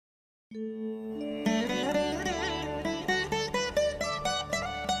அனைவருக்கும்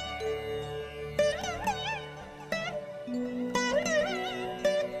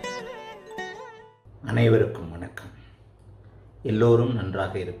வணக்கம். எல்லோரும்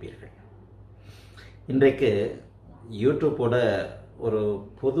நன்றாக இருப்பீர்கள். இன்றைக்கு யூடியூப்போட ஒரு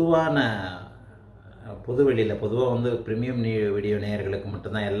பொதுவான பொதுவெளியில் பொதுவாக ப்ரீமியம் வீடியோ நேயர்களுக்கு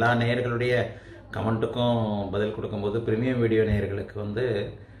மட்டும்தான் எல்லா நேயர்களுடைய கமெண்ட்டுக்கும் பதில் கொடுக்கும்போது ப்ரீமியம் வீடியோ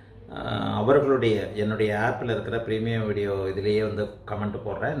நேயர்களுக்கு அவர்களுடைய என்னுடைய ஆப்பில் இருக்கிற ப்ரீமியம் வீடியோ இதிலேயே கமெண்ட்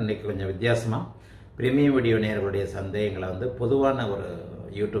போடுறேன். இன்றைக்கி கொஞ்சம் வித்தியாசமாக ப்ரீமியம் வீடியோ நேயர்களுடைய சந்தேகங்களை பொதுவான ஒரு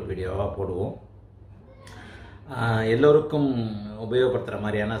யூடியூப் வீடியோவாக போடுவோம். எல்லோருக்கும் உபயோகப்படுத்துகிற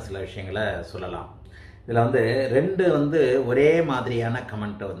மாதிரியான சில விஷயங்களை சொல்லலாம். இதில் ரெண்டு ஒரே மாதிரியான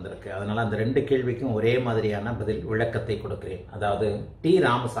கமெண்ட் வந்திருக்கு. அதனால் அந்த ரெண்டு கேள்விக்கும் ஒரே மாதிரியான பதில் விளக்கத்தை கொடுக்கிறேன். அதாவது டி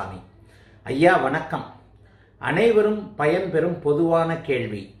ராமசாமி ஐயா வணக்கம். அனைவரும் பயன்பெறும் பொதுவான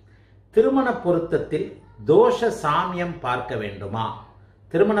கேள்வி, திருமண பொருத்தத்தில் தோஷ சாமியம் பார்க்க வேண்டுமா?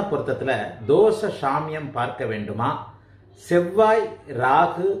 திருமண பொருத்தத்தில் தோஷ சாமியம் பார்க்க வேண்டுமா? செவ்வாய்,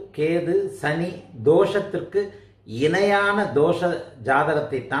 ராகு, கேது, சனி தோஷத்திற்கு இணையான தோஷ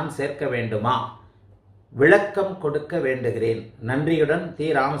ஜாதகத்தை தான் சேர்க்க வேண்டுமா? விளக்கம் கொடுக்க வேண்டுகிறேன். நன்றியுடன் தி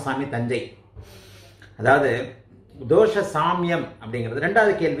ராமசாமி, தஞ்சை. அதாவது தோஷ சாமியம் அப்படிங்கிறது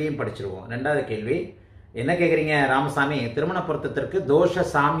ரெண்டாவது கேள்வியும் படிச்சிருவோம். ரெண்டாவது கேள்வி என்ன கேட்குறீங்க ராமசாமி? திருமண பொருத்தத்திற்கு தோஷ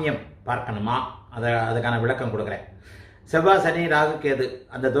சாமியம் பார்க்கணுமா? அதுக்கான விளக்கம் கொடுக்குறேன். செவ்வாய், சனி, ராகு, கேது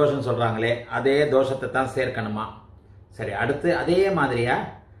அந்த தோஷம் சொல்கிறாங்களே, அதே தோஷத்தை தான் சேர்க்கணுமா? சரி, அடுத்து அதே மாதிரியா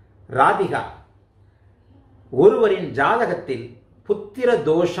ராதிகா, ஒருவரின் ஜாதகத்தில் புத்திர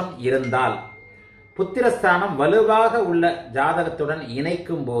தோஷம் இருந்தால் புத்திரஸ்தானம் வலுவாக உள்ள ஜாதகத்துடன்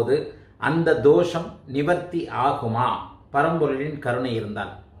இணைக்கும் போது அந்த தோஷம் நிவர்த்தி ஆகுமா? பரம்பொருளின் கருணை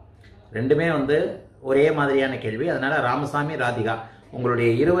இருந்தால். ரெண்டுமே ஒரே மாதிரியான கேள்வி. அதனால ராமசாமி, ராதிகா உங்களுடைய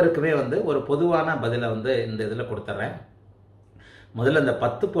இருவருக்குமே ஒரு பொதுவான பதிலை இந்த இதில் கொடுத்துட்றேன். முதல்ல இந்த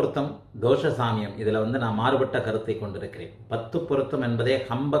 10 பொருத்தம் தோஷ சாமியம் இதில் நான் மாறுபட்ட கருத்தை கொண்டிருக்கிறேன். 10 பொருத்தம் என்பதே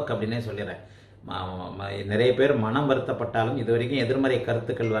ஹம்பக் அப்படின்னே சொல்லிடுறேன். நிறைய பேர் மனம் வருத்தப்பட்டாலும் இதுவரைக்கும் எதிர்மறை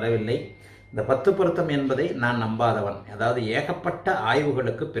கருத்துக்கள் வரவில்லை. இந்த 10 பொருத்தம் என்பதை நான் நம்பாதவன். அதாவது ஏகப்பட்ட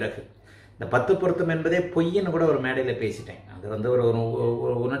ஆய்வுகளுக்கு பிறகு இந்த 10 பொருத்தம் என்பதே பொய்ன்னு கூட ஒரு மேடையில் பேசிட்டேன். அது ஒரு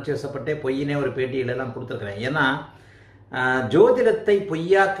உணர்ச்சி வசப்பட்டே பொய்யினே ஒரு பேட்டியிலெல்லாம் கொடுத்துருக்குறேன். ஏன்னா ஜோதிடத்தை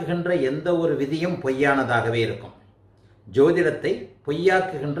பொய்யாக்குகின்ற எந்த ஒரு விதியும் பொய்யானதாகவே இருக்கும். ஜோதிடத்தை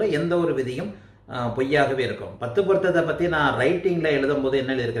பொய்யாக்குகின்ற எந்த ஒரு விதியும் பொய்யாகவே இருக்கும். 10 பொருத்தத்தை பற்றி நான் ரைட்டிங்கில் எழுதும்போது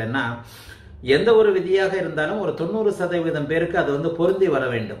என்ன எழுதியிருக்கிறேன்னா, எந்த ஒரு விதியாக இருந்தாலும் ஒரு 90% பேருக்கு அது பொருந்தி வர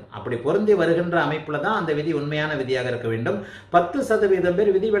வேண்டும். அப்படி பொருந்தி வருகின்ற அமைப்பில் தான் அந்த விதி உண்மையான விதியாக இருக்க வேண்டும். 10%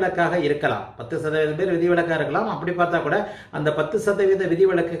 பேர் விதிவிலக்காக இருக்கலாம். 10% பேர் விதிவிலக்காக இருக்கலாம். அப்படி பார்த்தா கூட அந்த 10%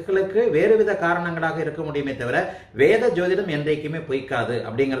 விதிவிலக்குகளுக்கு வேறு வித காரணங்களாக இருக்க முடியுமே தவிர வேத ஜோதிடம் என்றைக்குமே பொய்க்காது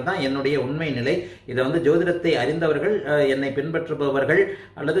அப்படிங்கிறது தான் என்னுடைய உண்மை நிலை. இதை ஜோதிடத்தை அறிந்தவர்கள், என்னை பின்பற்றுபவர்கள்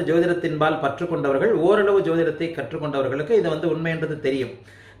அல்லது ஜோதிடத்தின்பால் பற்றுக்கொண்டவர்கள், ஓரளவு ஜோதிடத்தை கற்றுக்கொண்டவர்களுக்கு இது உண்மை என்றது தெரியும்.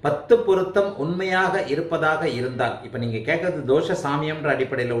 10 பொருத்தம் உண்மையாக இருப்பதாக இருந்தால், இப்ப நீங்க கேட்கறது தோஷ சாமியம்ன்ற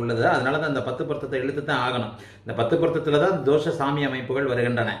அடிப்படையில் உள்ளது. அதனால தான் இந்த 10 பொருத்தத்தை இழுத்து தான் ஆகணும். இந்த 10 பொருத்தத்துல தான் தோஷ சாமி அமைப்புகள்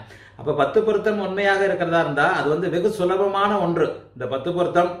வருகின்றன. அப்ப 10 பொருத்தம் உண்மையாக இருக்கிறதா இருந்தா அது வெகு சுலபமான ஒன்று. இந்த 10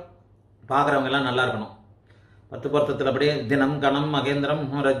 பொருத்தம் பாக்குறவங்க எல்லாம் நல்லா இருக்கணும். 10 பொருத்தத்தில் அப்படியே தினம், கணம், மகேந்திரம்,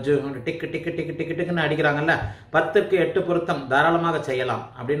 ரஜ்ஜு, டிக்கு டிக்கு டிக்கு டிக்கு டிக்குன்னு அடிக்கிறாங்கல்ல. 10க்கு 8 பொருத்தம் தாராளமாக செய்யலாம்.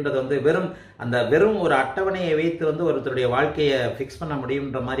 அப்படின்றது வெறும் ஒரு அட்டவணையை வைத்து ஒருத்தருடைய வாழ்க்கையை ஃபிக்ஸ் பண்ண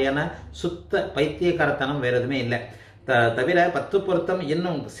முடியுன்ற மாதிரியான சுத்த பைத்தியக்காரத்தனம் வேற எதுவுமே இல்லை. தவிர 10 பொருத்தம்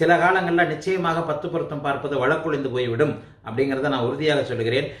இன்னும் சில காலங்களில் நிச்சயமாக 10 பொருத்தம் பார்ப்பது வழக்கொழிந்து போய்விடும் அப்படிங்கிறத நான் உறுதியாக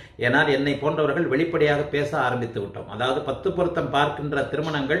சொல்கிறேன். ஏன்னால் என்னை போன்றவர்கள் வெளிப்படையாக பேச ஆரம்பித்து விட்டோம். அதாவது 10 பொருத்தம் பார்க்கின்ற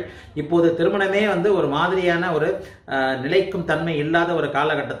திருமணங்கள் இப்போது திருமணமே ஒரு மாதிரியான ஒரு நிலைக்கும் தன்மை இல்லாத ஒரு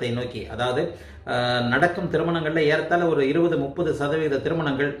காலகட்டத்தை நோக்கி, அதாவது நடக்கும் திருமணங்கள்ல ஏறத்தாழ ஒரு 20-30%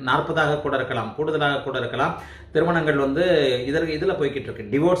 திருமணங்கள், 40ஆக கூட இருக்கலாம், கூடுதலாக கூட இருக்கலாம், திருமணங்கள் இதுல போய்கிட்டு இருக்கு,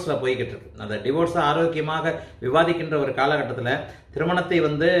 டிவோர்ஸ்ல போய்கிட்டு இருக்கு. அந்த டிவோர்ஸ் ஆரோக்கியமாக விவாதிக்கின்ற ஒரு காலகட்டத்தில் திருமணத்தை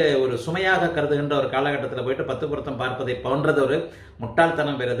ஒரு சுமையாக கருதுகின்ற ஒரு காலகட்டத்தில் போயிட்டு 10 பொருத்தம் பார்ப்பதை போன்றது ஒரு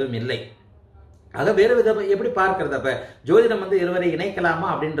முட்டாள்தனம் வேறு எதுவும் இல்லை. ஆக வேறு விதம் எப்படி பார்க்கிறது? அப்ப ஜோதிடம் இருவரை இணைக்கலாமா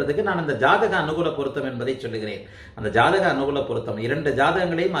அப்படின்றதுக்கு நான் இந்த ஜாதக அனுகூல பொருத்தம் என்பதை சொல்லுகிறேன். அந்த ஜாதக அனுகூல பொருத்தம் 2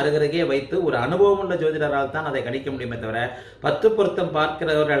 ஜாதகங்களையும் அருகருகே வைத்து ஒரு அனுபவம் உள்ள ஜோதிடரால் தான் அதை கணிக்க முடியுமே தவிர 10 பொருத்தம்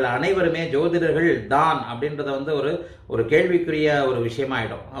பார்க்கிறவர்கள் அனைவருமே ஜோதிடர்கள் தான் அப்படின்றத ஒரு கேள்விக்குரிய ஒரு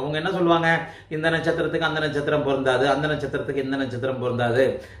விஷயமாயிடும். அவங்க என்ன சொல்லுவாங்க, இந்த நட்சத்திரத்துக்கு அந்த நட்சத்திரம் பொருந்தாது, அந்த நட்சத்திரத்துக்கு இந்த நட்சத்திரம் பொருந்தாது,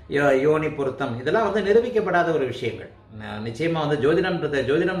 யோனி பொருத்தம், இதெல்லாம் நிரூபிக்கப்படாத ஒரு விஷயங்கள். நிச்சயமா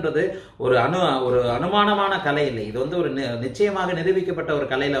ஜோதிடம்ன்றது ஒரு அனுமானமான கலை இல்லை. இது ஒரு நிச்சயமாக நிரூபிக்கப்பட்ட ஒரு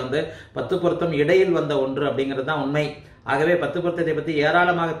கலையில 10 பொருத்தம் இடையில் வந்த ஒன்று அப்படிங்கிறது தான் உண்மை. ஆகவே பத்து பொருத்தத்தை பற்றி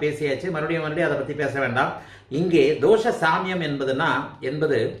ஏராளமாக பேசியாச்சு, மறுபடியும் அதை பற்றி பேச வேண்டாம். இங்கே தோஷ சாமியம்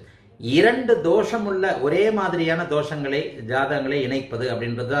என்பது இரண்டு தோஷம் உள்ள ஒரே மாதிரியான தோஷங்களை ஜாதகங்களை இணைப்பது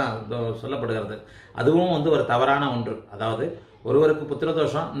அப்படின்றது தான் சொல்லப்படுகிறது. அதுவும் ஒரு தவறான ஒன்று. அதாவது ஒருவருக்கு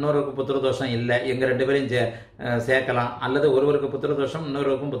புத்திரதோஷம், இன்னொருவருக்கு புத்திரதோஷம் இல்லை, எங்க ரெண்டு பேரையும் சேர்க்கலாம், அல்லது ஒருவருக்கு புத்திரதோஷம்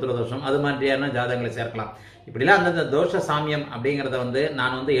இன்னொருவருக்கும் புத்திரதோஷம், அது மாதிரியான ஜாதகங்களை சேர்க்கலாம். இப்படிலாம் அந்தந்த தோஷ சாமியம் அப்படிங்கிறத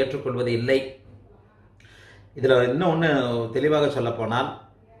நான் ஏற்றுக்கொள்வது இல்லை. இதுல இன்னும் ஒன்று தெளிவாக சொல்ல போனால்,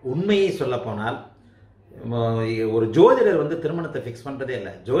 உண்மையை சொல்ல போனால், ஒரு ஜோதிடர் திருமணத்தை ஃபிக்ஸ் பண்றதே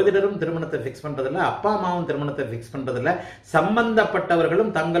இல்லை. ஜோதிடரும் திருமணத்தை ஃபிக்ஸ் பண்றதில்ல, அப்பா அம்மாவும் திருமணத்தை ஃபிக்ஸ் பண்றதில்ல,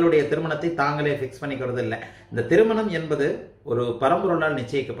 சம்பந்தப்பட்டவர்களும் தங்களுடைய திருமணத்தை தாங்களே ஃபிக்ஸ் பண்ணிக்கிறது இல்லை. இந்த திருமணம் என்பது ஒரு பரம்பொருளால்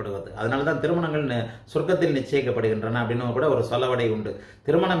நிச்சயிக்கப்படுவது. அதனாலதான் திருமணங்கள் சொர்க்கத்தில் நிச்சயிக்கப்படுகின்றன அப்படின்னு கூட ஒரு சொல்லவடை உண்டு.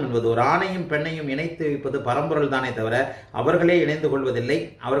 திருமணம் என்பது ஒரு ஆணையும் பெண்ணையும் இணைத்து வைப்பது பரம்பொருள் தானே தவிர அவர்களே இணைந்து கொள்வதில்லை.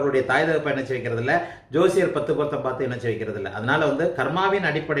 அவர்களுடைய தாய் தகப்பை இணைச்சு வைக்கிறது இல்லை, ஜோசியர் 10 பொருத்தம் பார்த்து இணைச்சு வைக்கிறது இல்லை. அதனால கர்மாவின்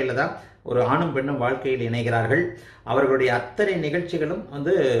அடிப்படையில் தான் ஒரு ஆணும் பெண்ணும் வாழ்க்கையில் இணைகிறார்கள். அவர்களுடைய அத்தனை நிகழ்ச்சிகளும்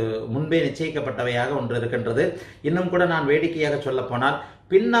முன்பே நிச்சயிக்கப்பட்டவையாக ஒன்று இருக்கின்றது. இன்னும் கூட நான் வேடிக்கையாக சொல்ல போனால்,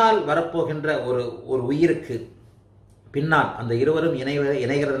 பின்னால் வரப்போகின்ற ஒரு உயிருக்கு பின்னால் அந்த இருவரும்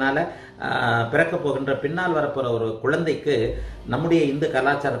இணைகிறதுனால பிறக்கப் போகின்ற பின்னால் வரப்போற ஒரு குழந்தைக்கு நம்முடைய இந்து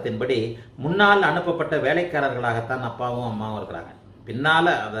கலாச்சாரத்தின்படி முன்னால் அனுப்பப்பட்ட வேலைக்காரர்களாகத்தான் அப்பாவும் அம்மாவும் இருக்கிறாங்க.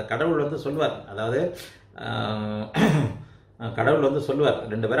 பின்னால அந்த கடவுள் சொல்வார், அதாவது கடவுள் சொல்லுவார்,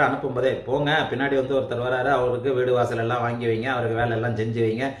 2 பேரை அனுப்பும்போதே போங்க, பின்னாடி ஒருத்தர் வராரு, அவருக்கு வீடு வாசல் எல்லாம் வாங்கி வைங்க, அவருக்கு வேலை எல்லாம் செஞ்சு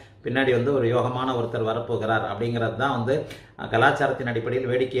வைங்க, பின்னாடி ஒரு யோகமான ஒருத்தர் வரப்போகிறார் அப்படிங்கிறது தான் கலாச்சாரத்தின் அடிப்படையில்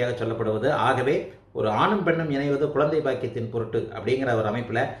வேடிக்கையாக சொல்லப்படுவது. ஆகவே ஒரு ஆணும் பெண்ணும் இணைவது குழந்தை பாக்கியத்தின் பொருட்டு அப்படிங்கிற ஒரு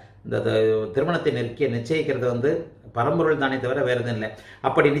அமைப்பில் இந்த திருமணத்தை நிச்சயிக்கிறது பரம்பொருள் தானே தவிர வேறு எதுவும் இல்லை.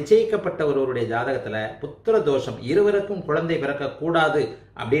 அப்படி நிச்சயிக்கப்பட்ட ஒருவருடைய ஜாதகத்தில் புத்திர தோஷம், இருவருக்கும் குழந்தை பிறக்கக்கூடாது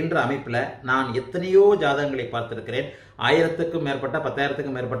அப்படின்ற அமைப்பில் நான் எத்தனையோ ஜாதகங்களை பார்த்திருக்கிறேன். 1000க்கும் மேற்பட்ட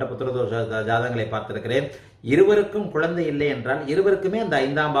 10,000க்கும் மேற்பட்ட புத்திர தோஷ ஜாதகங்களை பார்த்திருக்கிறேன். இருவருக்கும் குழந்தை இல்லை என்றால் இருவருக்குமே அந்த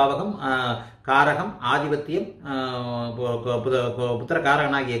 5ஆம் பாவகம் காரகம் ஆதிபத்தியம் புத்திர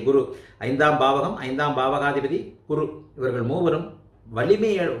காரகனாகிய குரு, 5ஆம் பாவகம் 5ஆம் பாவகாதிபதி குரு, இவர்கள் மூவரும்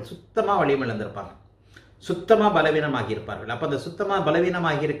சுத்தமா வலிமை இழந்திருப்பாங்க, சுத்தமா பலவீனமாகி இருப்பார்கள். அப்ப அந்த சுத்தமா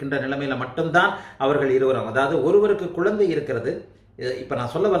பலவீனமாகி இருக்கின்ற நிலைமையில மட்டும்தான் அவர்கள் இருவரும், அதாவது ஒருவருக்கு குழந்தை இருக்கிறது. இப்ப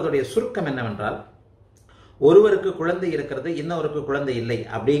நான் சொல்ல வரதுடைய சுருக்கம் என்னவென்றால், ஒருவருக்கு குழந்தை இருக்கிறது, இன்னொருக்கு குழந்தை இல்லை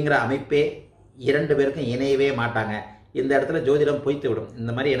அப்படிங்கிற அமைப்பே 2 பேருக்கும் இணையவே மாட்டாங்க. இந்த இடத்துல ஜோதிடம் பொய்த்து விடும்.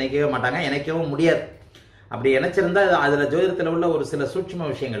 இந்த மாதிரி இணைக்கவே மாட்டாங்க, இணைக்கவும் முடியாது. அப்படி இணைச்சிருந்தா அதுல ஜோதிடத்தில் உள்ள ஒரு சில சூட்சும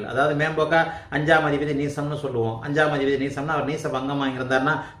விஷயங்கள், அதாவது மேம்போக்கா 5ஆம் அதிபதி நீசம்னு சொல்லுவோம். 5ஆம் அதிபதி நீசம்னா அவர் நீச பங்கமா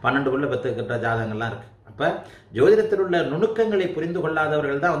இருந்தாருன்னா 12 பெற்றுக்கிட்ட ஜாதகங்கள்லாம் இருக்கு. அப்ப ஜோதிடத்தில் உள்ள நுணுக்கங்களை புரிந்து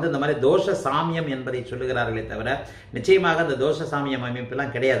கொள்ளாதவர்கள் தான் இந்த மாதிரி தோஷ சாமியம் என்பதை சொல்லுகிறார்களே தவிர நிச்சயமாக அந்த தோஷ சாமியம்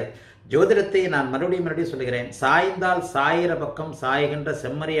அமைப்பெல்லாம் கிடையாது. ஜோதிடத்தை நான் மறுபடியும் சொல்லுகிறேன், சாய்ந்தால் சாயிர பக்கம் சாய்கின்ற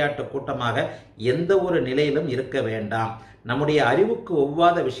செம்மறியாட்டு கூட்டமாக எந்த ஒரு நிலையிலும் இருக்க வேண்டாம். நம்முடைய அறிவுக்கு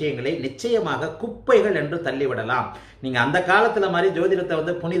ஒவ்வாத விஷயங்களை நிச்சயமாக குப்பைகள் என்று தள்ளிவிடலாம். நீங்க அந்த காலத்துல மாதிரி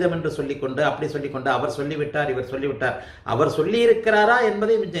ஜோதிடத்தை புனிதம் என்று சொல்லிக்கொண்டு அப்படி சொல்லிக்கொண்டு அவர் சொல்லிவிட்டார் இவர் சொல்லிவிட்டார், அவர் சொல்லி இருக்கிறாரா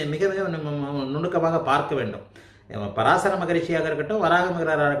என்பதை மிக மிக நுணுக்கமாக பார்க்க வேண்டும். பராசர மகரிஷியாக இருக்கட்டும், வராக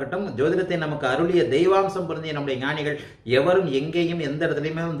மகராக இருக்கட்டும், ஜோதிடத்தை நமக்கு அருளிய தெய்வாம்சம் பொருந்திய நம்முடைய ஞானிகள் எவரும் எங்கேயும் எந்த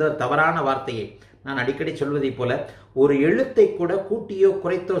இடத்துலையுமே தவறான வார்த்தையை, நான் அடிக்கடி சொல்வதை போல, ஒரு எழுத்தை கூட கூட்டியோ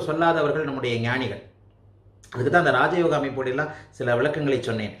குறைத்தோ சொல்லாதவர்கள் நம்முடைய ஞானிகள். அதுக்கு தான் அந்த ராஜயோக அமைப்போடெல்லாம் சில விளக்கங்களை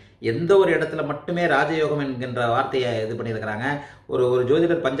சொன்னேன். எந்த ஒரு இடத்துல மட்டுமே ராஜயோகம் என்கின்ற வார்த்தையை இது பண்ணியிருக்கிறாங்க. ஒரு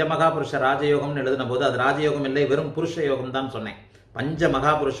ஜோதிடர் பஞ்சமகா புருஷ ராஜயோகம்னு எழுதின போது அது ராஜயோகம் இல்லை, வெறும் புருஷ யோகம் தான் சொன்னேன். பஞ்ச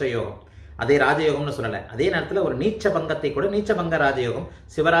மகா புருஷ யோகம், அதே ராஜயோகம்னு சொல்லலை. அதே நேரத்தில் ஒரு நீச்ச பங்கத்தை கூட நீச்சபங்க ராஜயோகம்,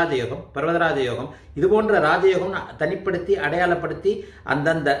 சிவராஜயோகம், பர்வதராஜயோகம், இது போன்ற ராஜயோகம் தனிப்படுத்தி அடையாளப்படுத்தி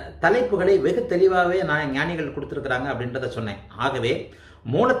அந்தந்த தலைப்புகளை வெகு தெளிவாகவே ஞானிகள் கொடுத்துருக்குறாங்க அப்படின்றத சொன்னேன். ஆகவே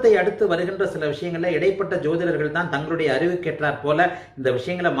மூலத்தை அடுத்து வருகின்ற சில விஷயங்கள்ல இடைப்பட்ட ஜோதிடர்கள் தான் தங்களுடைய அறிவுக்கேற்றாற் போல இந்த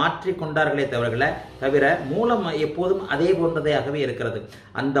விஷயங்களை மாற்றி கொண்டார்களே தவிர மூலம் எப்போதும் அதே போன்றதையாகவே இருக்கிறது.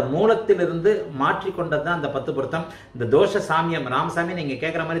 அந்த மூலத்திலிருந்து மாற்றிக்கொண்டது தான் அந்த 10 பொருத்தம். இந்த தோஷ சாமியம், ராமசாமி நீங்க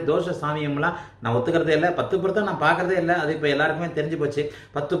கேட்குற மாதிரி தோஷ சாமியம்லாம் நான் ஒத்துக்கிறதே இல்லை. 10 பொருத்தம் நான் பார்க்கறதே இல்லை. அது இப்போ எல்லாருக்குமே தெரிஞ்சு போச்சு.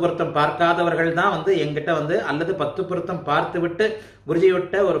 10 பொருத்தம் பார்க்காதவர்கள் தான் எங்கிட்ட அல்லது 10 பொருத்தம் பார்த்து விட்டு குருஜி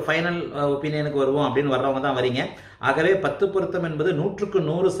விட்ட ஒரு ஃபைனல் ஒப்பீனியனுக்கு வருவோம் அப்படின்னு வர்றவங்க தான் வரீங்க. ஆகவே 10 பொருத்தம் என்பது 100க்கு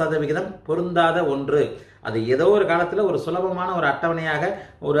 100% பொருந்தாத ஒன்று. அது ஏதோ ஒரு காலத்தில் ஒரு சுலபமான ஒரு அட்டவணையாக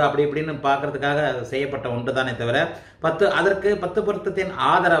ஒரு அப்படி இப்படின்னு பார்க்கறதுக்காக செய்யப்பட்ட ஒன்று தானே தவிர அதற்கு 10 பொருத்தத்தின்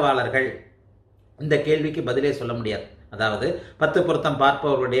ஆதரவாளர்கள் இந்த கேள்விக்கு பதிலே சொல்ல முடியாது. அதாவது 10 பொருத்தம்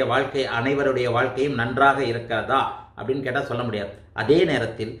பார்ப்பவர்களுடைய வாழ்க்கை, அனைவருடைய வாழ்க்கையும் நன்றாக இருக்கிறதா அப்படின்னு கேட்டால் சொல்ல முடியாது. அதே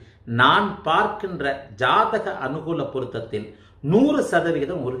நேரத்தில் நான் பார்க்கின்ற ஜாதக அனுகூல பொருத்தத்தில்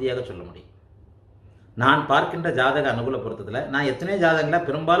 100% உறுதியாக சொல்ல முடியும். நான் பார்க்கின்ற ஜாதக அனுகூல பொருத்தத்தில் நான் எத்தனையோ ஜாதகங்களை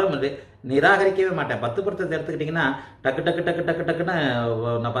பெரும்பாலும் நிராகரிக்கவே மாட்டேன். 10 பொருத்தத்தை எடுத்துக்கிட்டிங்கன்னா டக்கு டக்கு டக்கு டக்கு டக்குன்னு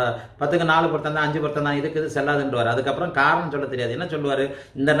 10க்கு 4 பொருத்தம் தான், 5 பொருத்தம் தான், இதுக்கு இது செல்லாதுன்றவார். அதுக்கப்புறம் காரணம் சொல்ல தெரியாது. என்ன சொல்லுவார்?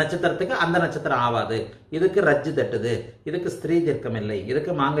 இந்த நட்சத்திரத்துக்கு அந்த நட்சத்திரம் ஆகாது, இதுக்கு ரஜ்ஜு தட்டுது, இதுக்கு ஸ்திரீ தீர்க்கம் இல்லை,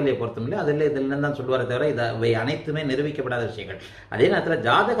 இதுக்கு மாங்கல்ய பொருத்தம் இல்லை, அதில் இதில் தான் சொல்லுவாரே தவிர இவை அனைத்துமே நிரூபிக்கப்படாத விஷயங்கள். அதே நேரத்தில்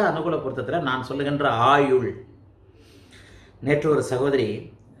ஜாதக அனுகூல பொருத்தத்தில் நான் சொல்லுகின்ற ஆயுள். நேற்று ஒரு சகோதரி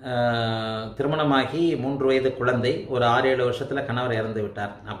திருமணமாகி 3 வயது குழந்தை, ஒரு 6-7 வருஷத்தில் கணவர் இறந்து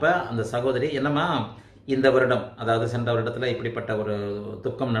விட்டார். அப்போ அந்த சகோதரி என்னம்மா இந்த வருடம், அதாவது சென்ற வருடத்தில் இப்படிப்பட்ட ஒரு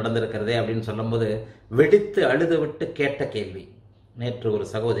துக்கம் நடந்திருக்கிறதே அப்படின்னு சொல்லும்போது வெடித்து அழுது விட்டு கேட்ட கேள்வி. நேற்று ஒரு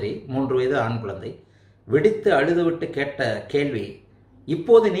சகோதரி 3 வயது ஆண் குழந்தை வெடித்து அழுது விட்டு கேட்ட கேள்வி,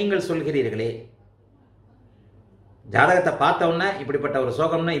 இப்போது நீங்கள் சொல்கிறீர்களே, ஜாதகத்தை பார்த்த உடனே இப்படிப்பட்ட ஒரு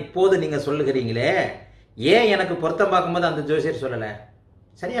சோகம்னா இப்போது நீங்கள் சொல்லுகிறீங்களே, ஏன் எனக்கு பொருத்தம் பார்க்கும்போது அந்த ஜோசியர் சொல்லலை?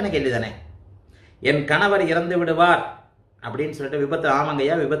 சரியான கேள்வி தானே. என் கணவர் இறந்து விடுவார் அப்படின்னு சொல்லிட்டு விபத்து,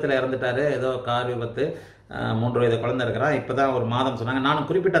 ஆமாங்கய்யா விபத்தில் இறந்துட்டாரு, ஏதோ கார் விபத்து, 3 வயது குழந்தை இருக்கிறான், இப்போ தான் ஒரு மாதம் சொன்னாங்க. நானும்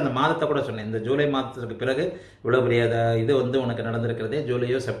குறிப்பிட்ட அந்த மாதத்தை கூட சொன்னேன். இந்த ஜூலை மாதத்துக்கு பிறகு இவ்வளோ பெரிய இது உனக்கு நடந்திருக்கிறதே,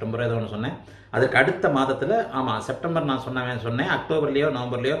 ஜூலையோ செப்டம்பரோ ஏதோ ஒன்று சொன்னேன். அதுக்கு அடுத்த மாதத்தில், ஆமாம் செப்டம்பர் நான் சொன்னேன், அக்டோபர்லேயோ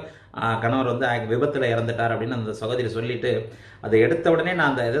நவம்பர்லேயோ கணவர் விபத்தில் இறந்துட்டார் அப்படின்னு அந்த சகோதரி சொல்லிட்டு, அதை எடுத்த உடனே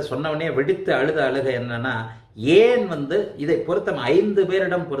நான் அந்த இதை சொன்ன உடனே வெடித்து அழுக என்னன்னா, ஏன் இதை பொருத்தம் 5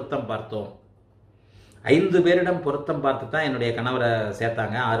 பேரிடம் பொருத்தம் பார்த்தோம். 5 பேரிடம் பொருத்தம் பார்த்து தான் என்னுடைய கணவரை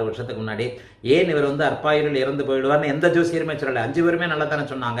சேர்த்தாங்க 6 வருஷத்துக்கு முன்னாடி. ஏன் இவர் அற்பாயுரில் இறந்து போயிடுவார்னு எந்த ஜோசியருமே சொல்லலை. 5 பேருமே நல்லா தானே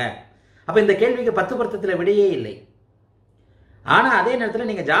சொன்னாங்க. அப்போ இந்த கேள்விக்கு 10 பொருத்தத்தில் விடையே இல்லை. ஆனால் அதே நேரத்தில்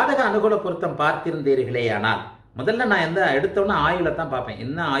நீங்கள் ஜாதக அனுகூல பொருத்தம் பார்த்திருந்தீர்களே, ஆனால் முதல்ல நான் எடுத்தோன்னா ஆயுளை தான் பார்ப்பேன்.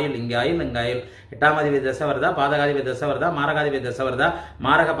 என்ன ஆயுள், இங்கே ஆயுள், இங்கே ஆயுள், 8ஆம் அதிபதி தசை வருதா, பாதகாதிபதி தசை வருதா, மாரகாதிபதி தசை வருதா,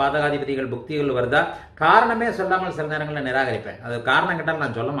 மாரக பாதகாதிபதிகள் புக்திகள் வருதா, காரணமே சொல்லாமல் சில நேரங்களில் நிராகரிப்பேன். அது காரணம் கேட்டாலும்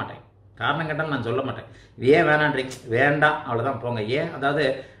நான் சொல்ல மாட்டேன். இது ஏன் வேணான்றீங்க, வேண்டாம் அவ்வளோதான் போங்க. ஏன், அதாவது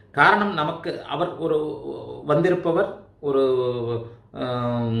காரணம் நமக்கு அவர் ஒரு வந்திருப்பவர் ஒரு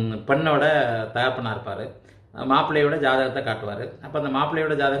பெண்ணோட தகப்பனாக இருப்பார், மாப்பிள்ளையோட ஜாதகத்தை காட்டுவார். அப்போ அந்த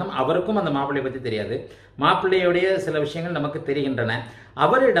மாப்பிள்ளையோட ஜாதகம் அவருக்கும் அந்த மாப்பிள்ளையை பற்றி தெரியாது, மாப்பிள்ளையோடைய சில விஷயங்கள் நமக்கு தெரிகின்றன.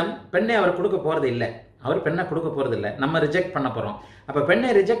 அவரிடம் பெண்ணை அவர் கொடுக்க போகிறது இல்லை, அவர் பெண்ணை கொடுக்க போகிறது இல்லை, நம்ம ரிஜெக்ட் பண்ண போகிறோம். அப்போ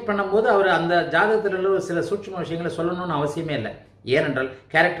பெண்ணை ரிஜெக்ட் பண்ணும்போது அவர் அந்த ஜாதகத்தில் உள்ள சில சூட்சும விஷயங்களை சொல்லணும்னு அவசியமே இல்லை. ஏனென்றால்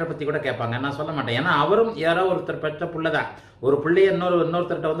கேரக்டரை பற்றி கூட கேட்பாங்க, நான் சொல்ல மாட்டேன். ஏன்னா அவரும் யாரோ ஒருத்தர் பெற்ற பிள்ளை தான், ஒரு பிள்ளைய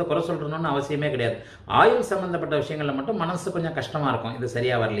இன்னொருத்தர்கிட்ட குறை சொல்லணும்னு அவசியமே கிடையாது. ஆயுள் சம்பந்தப்பட்ட விஷயங்களில் மட்டும் மனசு கொஞ்சம் கஷ்டமாக இருக்கும், இது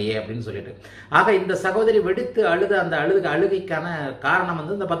சரியா வரலையே அப்படின்னு சொல்லிட்டு. ஆக இந்த சகோதரி வெடித்து அழுத அந்த அழுகைக்கான காரணம்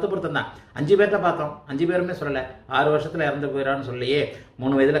இந்த 10 பொருத்தம் தான். 5 பேர்கிட்ட பார்த்தோம், 5 பேருமே சொல்லலை 6 வருஷத்தில் இறந்து போயிடான்னு சொல்லியே,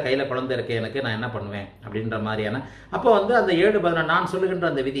 3 வயதில் கையில் குழந்தை இருக்கு எனக்கு, நான் என்ன பண்ணுவேன் அப்படின்ற மாதிரியான. அப்போ அந்த 7-14 நான் சொல்லுகின்ற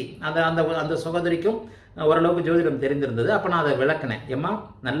அந்த விதி அந்த சகோதரிக்கும் ஓரளவுக்கு ஜோதிடம் தெரிந்திருந்தது. அப்போ நான் அதை விளக்கினேன். ஏம்மா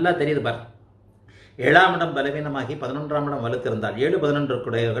நல்லா தெரியுது பார், 7ஆம் இடம் பலவீனமாகி 11ஆம் இடம் வலுத்திருந்தால் 7-11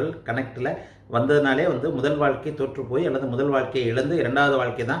 குடையவர்கள் கனெக்டில் வந்ததுனாலே முதல் வாழ்க்கை தோற்று போய் அல்லது முதல் வாழ்க்கையை இழந்து 2வது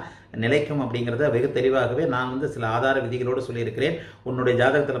வாழ்க்கை தான் நிலைக்கும் அப்படிங்கிறத வெகு தெளிவாகவே நான் சில ஆதார விதிகளோடு சொல்லியிருக்கிறேன். உன்னுடைய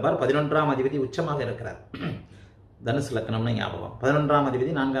ஜாதகத்தில் பார், 11ஆம் அதிபதி உச்சமாக இருக்கிறார். தனுசு லக்னம்னு ஞாபகம். 11ஆம்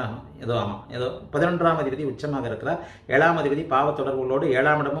அதிபதி 4ஆம் ஏதோ 11ஆம் அதிபதி உச்சமாக இருக்கிறார். 7ஆம் அதிபதி பாவ தொடர்புகளோடு,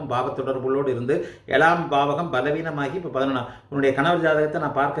 7ஆம் இடமும் பாவ தொடர்புகளோடு இருந்து 7ஆம் பாவகம் பலவீனமாகி இப்போ 11. உன்னுடைய கணவர் ஜாதகத்தை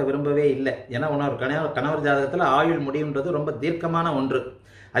நான் பார்க்க விரும்பவே இல்லை. ஏன்னா கணவர் ஜாதகத்தில் ஆயுள் முடியுன்றது ரொம்ப தீர்க்கமான ஒன்று.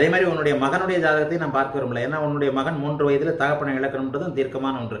 அதே மாதிரி உன்னுடைய மகனுடைய ஜாதகத்தையும் நான் பார்க்க விரும்பல. ஏன்னா உன்னுடைய மகன் 3 வயதில் தகப்பனை இழக்கணுன்றதும்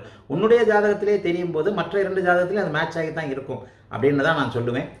தீர்க்கமான ஒன்று. உன்னுடைய ஜாதகத்திலே தெரியும் போது மற்ற 2 ஜாதகத்திலே அது மேட்ச் ஆகி தான் இருக்கும் அப்படின்னு தான் நான்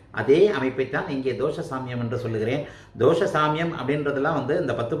சொல்லுவேன். அதே அமைப்பை தான் இங்கே தோஷ சாமியம் என்று சொல்லுகிறேன். தோஷ சாமியம் அப்படின்றதெல்லாம்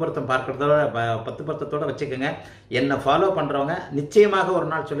இந்த 10 பொருத்தம் பார்க்கறதோட 10 பொருத்தத்தோட வச்சுக்கோங்க. என்னை ஃபாலோ பண்ணுறவங்க நிச்சயமாக ஒரு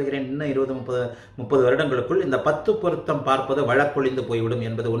நாள் சொல்லுகிறேன், இன்னும் 20-30 வருடங்களுக்குள் இந்த 10 பொருத்தம் பார்ப்பது வழக்கொழிந்து போய்விடும்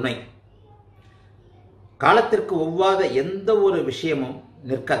என்பது உண்மை. காலத்திற்கு ஒவ்வாத எந்த ஒரு விஷயமும்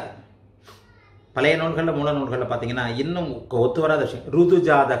நிற்காது. பழைய நூல்களில் மூல நூல்களில் பார்த்தீங்கன்னா இன்னும் ஒத்து வராத விஷயம் ருது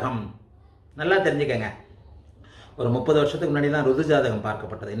ஜாதகம். நல்லா தெரிஞ்சுக்கங்க, ஒரு 30 வருஷத்துக்கு முன்னாடி தான் ருது ஜாதகம்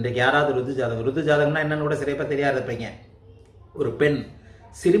பார்க்கப்பட்டது. இன்றைக்கு யாராவது ருது ஜாதகம்னா என்னன்னு கூட சிறைப்பா தெரியாதப்பீங்க. ஒரு பெண்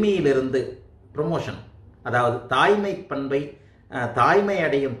சிறுமியிலிருந்து ப்ரொமோஷன், அதாவது தாய்மை பண்பை, தாய்மை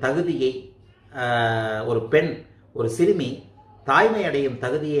அடையும் தகுதியை, ஒரு பெண் ஒரு சிறுமி தாய்மை அடையும்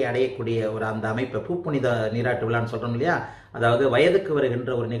தகுதியை அடையக்கூடிய ஒரு அந்த அமைப்பை பூப்புனித நீராட்டு விழான்னு சொல்கிறோம் இல்லையா, அதாவது வயதுக்கு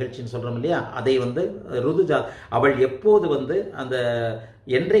வருகின்ற ஒரு நிகழ்ச்சின்னு சொல்கிறோம் இல்லையா, அதை ருதுஜா அவள் எப்போது அந்த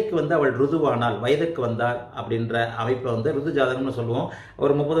என்றைக்கு அவள் ருதுவானால் வயதுக்கு வந்தாள் அப்படின்ற அமைப்பை ருது ஜாதகம்னு சொல்லுவோம்.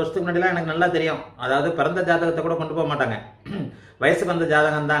 ஒரு 30 வருஷத்துக்கு முன்னாடிலாம் எனக்கு நல்லா தெரியும். அதாவது பிறந்த ஜாதகத்தை கூட கொண்டு போக மாட்டாங்க. வயசுக்கு வந்த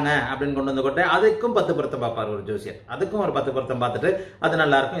ஜாதகம் தாங்க அப்படின்னு கொண்டு வந்து கொண்டு அதுக்கும் 10 பொருத்தம் பார்ப்பார் ஒரு ஜோசியர். அதுக்கும் ஒரு 10 பொருத்தம் பார்த்துட்டு அது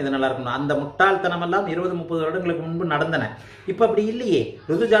நல்லா இருக்கும் இது நல்லா இருக்கும். அந்த முட்டாள்தனம் எல்லாம் 20-30 வருடங்களுக்கு முன்பு நடந்தன. இப்ப அப்படி இல்லையே.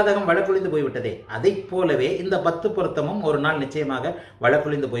 ருது ஜாதகம் வழக்குழிந்து போய்விட்டதே. அதை போலவே இந்த 10 பொருத்தமும் ஒரு நாள் நிச்சயமாக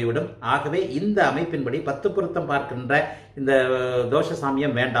வழக்குழிந்து போய்விடும். ஆகவே இந்த அமைப்பின்படி 10 பொருத்தம் பார்க்கின்ற இந்த தோஷ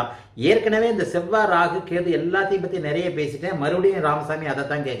சாமியம் வேண்டாம். ஏற்கனவே இந்த செவ்வாய் ராகு கேது எல்லாத்தையும் பத்தி நிறைய பேசிட்டேன். மறுபடியும் ராமசாமி அதை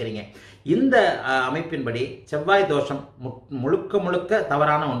தான் கேட்குறீங்க. இந்த அமைப்பின்படி செவ்வாய் தோஷம் முழுக்க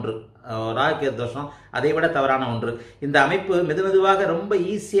தவறான ஒன்று. ராகு கேது தோஷம் அதை விட தவறான ஒன்று. இந்த அமைப்பு மெதுவாக ரொம்ப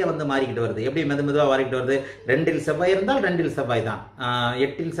ஈஸியா வந்து மாறிக்கிட்டு வருது. எப்படி மெதுவாக மாறிக்கிட்டு வருது? 2இல் செவ்வாய் இருந்தால் 2இல் செவ்வாய் தான்,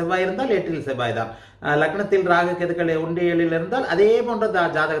 8இல் செவ்வாய் இருந்தால் 8இல் செவ்வாய் தான், லக்னத்தில் ராகு கேதுக்கள் 1-7 இருந்தால் அதே போன்ற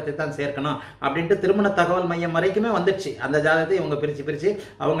ஜாதகத்தை தான் சேர்க்கணும் அப்படின்ட்டு திருமண தகவல் மையம் வரைக்குமே வந்துடுச்சு. அந்த ஜாதகத்தை இவங்க பிரிச்சு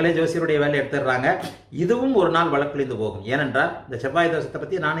அவங்களே ஜோசியருடைய வேலை எடுத்துடுறாங்க. இதுவும் ஒரு நாள் வழக்குழிந்து போகும். ஏனென்றால் இந்த செவ்வாய் தோஷத்தை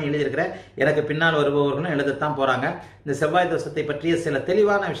பத்தி நானும் எழுதியிருக்கிறேன். எனக்கு பின்னால் வருபவர்களும் எழுதத்தான் போறாங்க. இந்த செவ்வாய் தோஷத்தை பற்றிய சில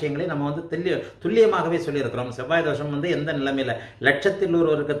தெளிவான விஷயங்களை நம்ம வந்து துல்லியமாகவே சொல்லியிருக்கிறோம். செவ்வாய் தோஷம் வந்து எந்த நிலைமையில லட்சத்தில்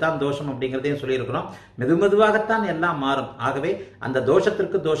ஒருவருக்குத்தான் தோஷம் அப்படிங்கிறதையும் சொல்லியிருக்கிறோம். மெதுவாகத்தான் எல்லாம் மாறும். ஆகவே அந்த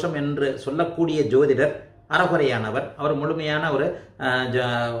தோஷத்திற்கு தோஷம் என்று சொல்லக்கூடிய ஜோதிடர் அறகுறையானவர். அவர் முழுமையான ஒரு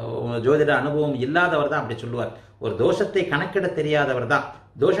ஜோதிட அனுபவம் இல்லாதவர் தான் அப்படி சொல்லுவார். ஒரு தோஷத்தை கணக்கிட தெரியாதவர் தான்.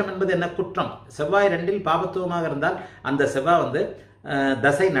 தோஷம் என்பது என்ன? குற்றம். செவ்வாய் 2இல் பாபத்துவமாக இருந்தால் அந்த செவ்வாய் வந்து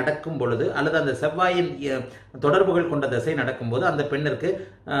தசை நடக்கும் பொழுது அல்லது அந்த செவ்வாயின் தொடர்புகள் கொண்ட தசை நடக்கும்போது அந்த பெண்ணிற்கு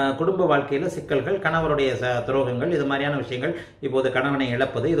குடும்ப வாழ்க்கையில் சிக்கல்கள், கணவருடைய துரோகங்கள், இது மாதிரியான விஷயங்கள், இப்போது கணவனை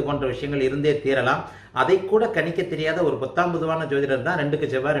இழப்பது, இது போன்ற விஷயங்கள் இருந்தே தீரலாம். அதை கூட கணிக்க தெரியாத ஒரு 10ஆம் பொதுவான ஜோதிடர் தான் 2க்கு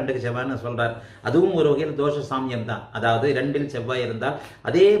செவ்வாய்னு சொல்றார். அதுவும் ஒரு வகையில் தோஷ சாமியம் தான். அதாவது 2இல் செவ்வாய் இருந்தால்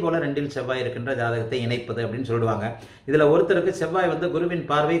அதே போல 2இல் செவ்வாய் இருக்கின்ற ஜாதகத்தை இணைப்பது அப்படின்னு சொல்லுவாங்க. இதுல ஒருத்தருக்கு செவ்வாய் வந்து குருவின்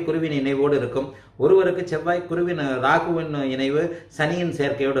பார்வை குருவின் இணைவோடு இருக்கும். ஒருவருக்கு செவ்வாய் குருவின் ராகுவின் இணைவு சனியின்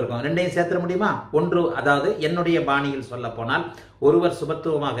சேர்க்கையோடு இருக்கும். ரெண்டையும் சேர்த்துட முடியுமா? ஒன்று, அதாவது என்னுடைய பாணியில் சொல்ல போனால் ஒருவர்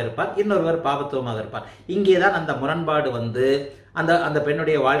சுபத்துவமாக இருப்பார், இன்னொருவர் பாபத்துவமாக இருப்பார். இங்கேதான் அந்த முரண்பாடு வந்து அந்த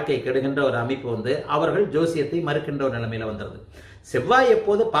பெண்ணுடைய வாழ்க்கை கெடுகின்ற ஒரு அமைப்பு வந்து அவர்கள் ஜோசியத்தை மறுக்கின்ற ஒரு நிலைமையில வந்துருது. செவ்வாய்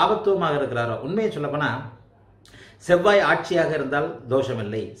எப்போது பாபத்துவமாக இருக்கிறாரோ, உண்மையை சொல்லப்போனா செவ்வாய் ஆட்சியாக இருந்தால் தோஷம்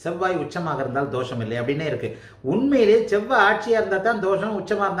இல்லை, செவ்வாய் உச்சமாக இருந்தால் தோஷம் இல்லை அப்படின்னே இருக்கு. உண்மையிலே செவ்வாய் ஆட்சியா இருந்தா தான் தோஷம்,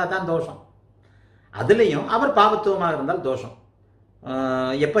 உச்சமா இருந்தா தான் தோஷம். அதுலயும் அவர் பாபத்துவமாக இருந்தால் தோஷம்.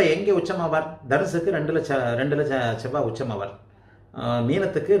 எப்ப எங்கே உச்சமாவார்? தனுசுக்கு 2ல செவ்வாய் உச்சமாவார்,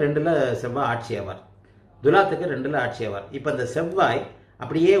 மீனத்துக்கு 2ல செவ்வாய் ஆட்சியாவார், துலாத்துக்கு 2ல ஆட்சியாவார். இப்ப இந்த செவ்வாய்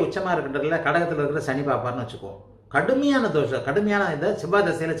அப்படியே உச்சமா இருக்கின்றதுல கடகத்தில் இருக்கிற சனி பாப்பார்னு வச்சுக்கோ. கடுமையான தோஷம், கடுமையான இதை செவ்வாய்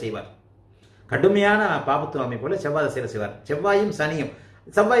தசையில செய்வார். கடுமையான பாபத்துவ அமைப்புல செவ்வாய் தசையில செய்வார். செவ்வாயும் சனியும்,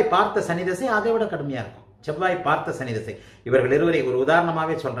 செவ்வாய் பார்த்த சனி தசை அதை விட கடுமையா இருக்கும். செவ்வாய் பார்த்த சனி தசை. இவர்கள் இருவரை ஒரு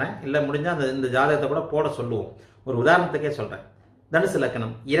உதாரணமாவே சொல்றேன். இல்ல முடிஞ்சா இந்த ஜாதகத்தை கூட போட சொல்லுவோம். ஒரு உதாரணத்துக்கே சொல்றேன். தனுசு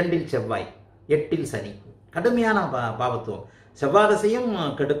லக்னம் 2இல் செவ்வாய் 8இல் சனி, கடுமையான பாபத்துவம். செவ்வாய் தசையும்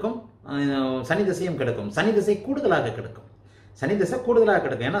கெடுக்கும், சனி தசையும் கெடுக்கும். சனி தசை கூடுதலாக கெடுக்கும். சனி தசை கூடுதலாக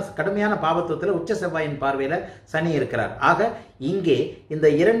கெடுக்கும். ஏன்னா கடுமையான பாபத்துவத்தில் உச்ச செவ்வாயின் பார்வையில சனி இருக்கிறார். ஆக இங்கே இந்த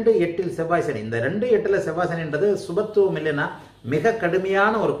 2-8இல் செவ்வாய் சனி, இந்த 2-8ல செவ்வாய் சனின்றது சுபத்துவம் இல்லைன்னா மிக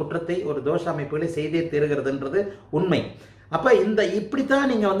கடுமையான ஒரு குற்றத்தை ஒரு தோஷ அமைப்புகளை செய்தே தீருகிறதுன்றது உண்மை. அப்ப இப்படித்தான்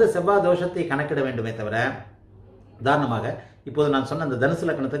நீங்க வந்து செவ்வாய் தோஷத்தை கணக்கிட வேண்டுமே தவிர, உதாரணமாக இப்போது நான் சொன்ன அந்த தனுசு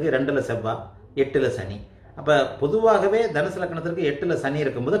லக்னத்துக்கு 2ல செவ்வாய் 8ல சனி. அப்ப பொதுவாகவே தனுசு லக்னத்திற்கு 8ல சனி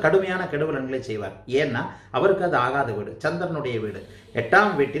இருக்கும்போது கடுமையான கெடுபலன்களை செய்வார். ஏன்னா அவருக்கு அது ஆகாத வீடு, சந்திரனுடைய வீடு.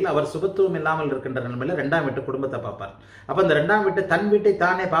 8ஆம் வீட்டில் அவர் சுபத்துவம் இல்லாமல் இருக்கின்ற நிலைமையில 2ஆம் வீட்டு குடும்பத்தை பார்ப்பார். அப்ப இந்த 2ஆம் வீட்டு தன் வீட்டை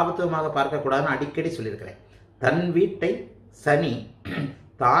தானே பாபத்துவமாக பார்க்க கூடாதுன்னு அடிக்கடி சொல்லியிருக்கிறேன். தன் வீட்டை சனி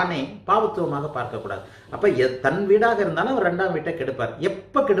தானே பாபத்துவமாக பார்க்க கூடாது. அப்ப தன் வீடாக இருந்தாலும் அவர் 2ஆம் வீட்டை கெடுப்பார்.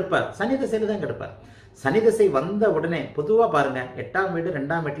 எப்ப கெடுப்பார்? சனி திசையில தான் கெடுப்பார். சனி திசை வந்த உடனே பொதுவா பாருங்க, 8ஆம் வீடு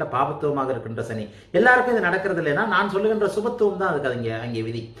 2ஆம் வீட்டுல பாபத்துவமாக இருக்கின்ற சனி. எல்லாருக்கும் இது நடக்கிறது இல்லைன்னா நான் சொல்லுகின்ற சுபத்துவம் தான் அதுக்கு அங்கே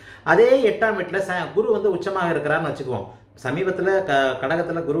விதி. அதே 8ஆம் வீட்டுல குரு வந்து உச்சமாக இருக்கிறான்னு வச்சுக்குவோம். சமீபத்துல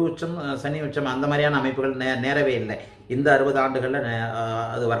கடகத்துல குரு உச்சம் சனி உச்சம் அந்த மாதிரியான அமைப்புகள் நேரவே இல்லை. இந்த 60 ஆண்டுகள்ல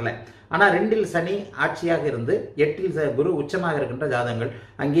அது வரல. ஆனா 2இல் சனி ஆட்சியாக இருந்து 8இல் குரு உச்சமாக இருக்கின்ற ஜாதகங்கள்,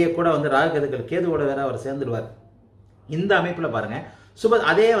 அங்கேயே கூட வந்து ராகு கேதுக்கள், கேதுவோட வேற அவர் சேர்ந்துடுவார். இந்த அமைப்புல பாருங்க,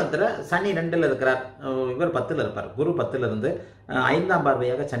 அதே வந்து சனி 2ல் இருக்கிறார், இவர் 10ல் இருப்பார். குரு 10ல் இருந்து 5ஆம்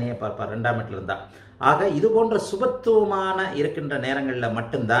பார்வையாக சனியை பார்ப்பார் 2ஆம் வீட்டில் இருந்தா. ஆக இது போன்ற சுபத்துவமான இருக்கின்ற நேரங்கள்ல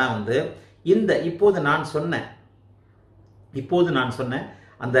மட்டும்தான் வந்து இப்போது நான் சொன்ன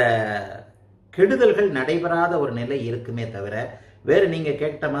அந்த கெடுதல்கள் நடைபெறாத ஒரு நிலை இருக்குமே தவிர, வேறு நீங்க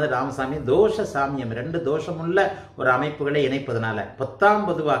கேட்ட மாதிரி ராமசாமி தோஷ சாமியம் 2 தோஷமுள்ள ஒரு அமைப்புகளை இணைப்பதனால 10ஆம்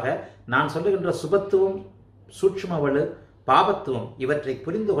பொதுவாக நான் சொல்லுகின்ற சுபத்துவம், சூட்சுமவலு, பாபத்துவம் இவற்றை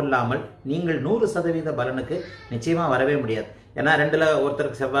புரிந்து கொள்ளாமல் நீங்கள் 100% பலனுக்கு நிச்சயமா வரவே முடியாது. ஏன்னா 2ல்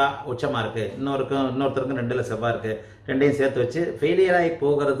ஒருத்தருக்கு செவ்வாய் உச்சமாக இருக்குது, இன்னொருத்தருக்கும் 2ல் செவ்வாய் இருக்குது. ரெண்டையும் சேர்த்து வச்சு ஃபெயிலியர் ஆகி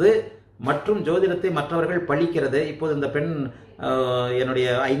போகிறது மற்றும் ஜோதிடத்தை மற்றவர்கள் பழிக்கிறது. இப்போது இந்த பெண் என்னுடைய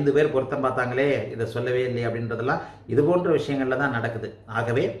 5 பேர் பொருத்தம் பார்த்தாங்களே, இதை சொல்லவே இல்லை அப்படின்றதெல்லாம் இது போன்ற விஷயங்கள்ல தான் நடக்குது.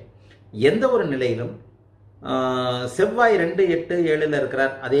 ஆகவே எந்த ஒரு நிலையிலும் செவ்வாய் 2, 8, 7ல்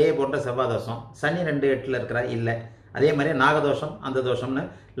இருக்கிறார், அதே போன்ற செவ்வாய் தோஷம். சனி 2, 8ல் இருக்கிறார், இல்லை. அதே மாதிரி நாகதோஷம் அந்த தோஷம்னு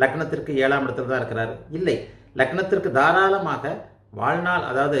லக்னத்திற்கு 7ஆம் இடத்துல தான் இருக்கிறார், இல்லை. லக்னத்திற்கு தாராளமாக வாழ்நாள்,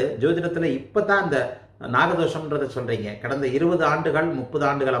 அதாவது ஜோதிடத்தில் இப்போ தான் இந்த நாகதோஷம்ன்றதை சொல்கிறீங்க. கடந்த 20 ஆண்டுகள் 30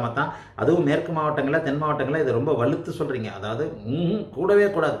 ஆண்டுகளாக தான், அதுவும் மேற்கு மாவட்டங்களில் தென் மாவட்டங்களில் இது ரொம்ப வலுத்து சொல்கிறீங்க. அதாவது கூடவே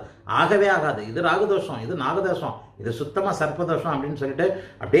கூடாது, ஆகவே ஆகாது, இது ராகுதோஷம், இது நாகதோஷம், இது சுத்தமாக சர்ப்பதோஷம் அப்படின்னு சொல்லிட்டு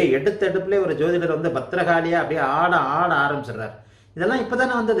அப்படியே எடுப்புலேயே ஒரு ஜோதிடர் வந்து பத்திரகாளியாக அப்படியே ஆட ஆரம்பிச்சிடுறார். இதெல்லாம் இப்போ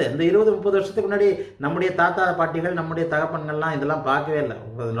தானே வந்தது. இந்த 20-30 வருஷத்துக்கு முன்னாடி நம்முடைய தாத்தா பாட்டிகள், நம்முடைய தகப்பன்கள்லாம் இதெல்லாம் பார்க்கவே இல்லை,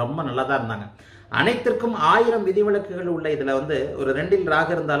 ரொம்ப நல்லா தான் இருந்தாங்க. அனைத்திற்கும் 1000 விதிவிலக்குகள் உள்ள இதில் வந்து ஒரு 2ல்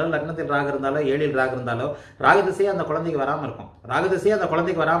ராகு இருந்தாலோ, லக்னத்தில் ராகு இருந்தாலோ, 7ல் ராகு இருந்தாலோ, ராகு திசையே அந்த குழந்தைக்கு வராமல் இருக்கும். ராகு திசையே அந்த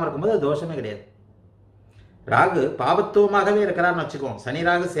குழந்தைக்கு வராமல் இருக்கும்போது அது தோஷமே கிடையாது. ராகு பாபத்துவமாகவே இருக்கிறார்னு வச்சுக்குவோம், சனி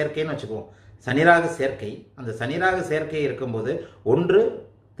ராகு சேர்க்கைன்னு வச்சுக்குவோம். சனி ராகு சேர்க்கை, அந்த சனி ராகு சேர்க்கை இருக்கும்போது ஒன்று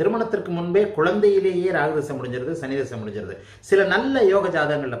திருமணத்திற்கு முன்பே குழந்தையிலேயே ராகு திசை முடிஞ்சிருது, சனி திசை முடிஞ்சிருது. சில நல்ல யோக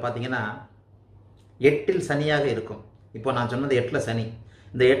ஜாதகங்களில் பார்த்தீங்கன்னா 8ல் சனியாக இருக்கும். இப்போ நான் சொன்னது 8ல் சனி.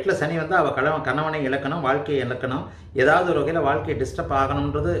 இந்த 8ல் சனி வந்து அவள் கணவனை இழக்கணும், வாழ்க்கையை இழக்கணும், ஏதாவது ஒரு வகையில் வாழ்க்கையை டிஸ்டர்ப்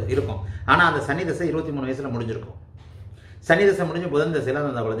ஆகணுன்றது இருக்கும். ஆனால் அந்த சனி திசை 23 வயசில் முடிஞ்சிருக்கும். சனி திசை முடிஞ்சு புதன் திசையில்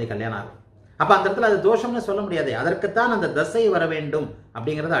அந்த குழந்தை கல்யாணம் ஆகும். அப்போ அந்த இடத்துல அது தோஷம்னு சொல்ல முடியாது. அதற்குத்தான் அந்த தசை வர வேண்டும்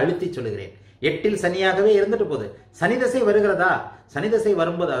அப்படிங்கிறத அழுத்தி சொல்லுகிறேன். 8ல் சனியாகவே இருந்துட்டு போகுது. சனி திசை வருகிறதா? சனி திசை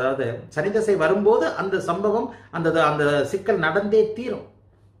வரும்போது, அதாவது சனி திசை வரும்போது அந்த சம்பவம், அந்த சிக்கல் நடந்தே தீரும்.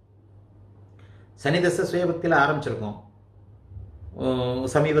 சனி திசை சுயபக்தியில் ஆரம்பிச்சிருக்கும்.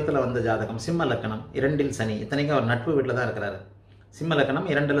 சமீபத்தில் வந்த ஜாதகம் சிம்ம லக்கணம், 2ல் சனி. இத்தனைக்கும் அவர் நட்பு வீட்டில் தான் இருக்கிறாரு. சிம்ம லக்கணம்,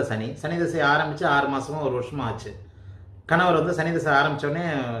 2ல் சனி. சனி திசை ஆரம்பித்து 6 மாதமோ 1 வருஷமோ ஆச்சு. கணவர் வந்து சனி திசை ஆரம்பித்தோடனே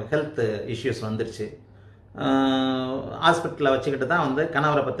ஹெல்த் இஷ்யூஸ் வந்துருச்சு. ஹாஸ்பிட்டலில் வச்சுக்கிட்டு தான் வந்து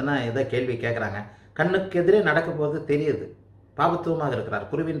கணவரை பற்றின இதை கேள்வி கேட்குறாங்க. கண்ணுக்கு எதிரே நடக்க போது தெரியுது, பாபத்துவமாக இருக்கிறார்,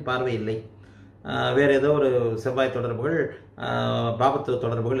 குருவின் பார்வை இல்லை, வேறு ஏதோ ஒரு செவ்வாய் தொடர்புகள், பாபத்துவ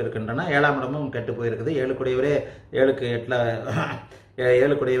தொடர்புகள் இருக்கின்றன. 7ஆம் இடமும் கெட்டு போயிருக்குது. 7 கூடியவரே 7க்கு 8ல்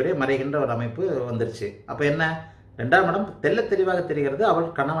 7 கூடியவரே மறைகின்ற ஒரு அமைப்பு வந்துருச்சு. அப்போ என்ன, 2ஆம் இடம் தெல்ல தெளிவாக தெரிகிறது,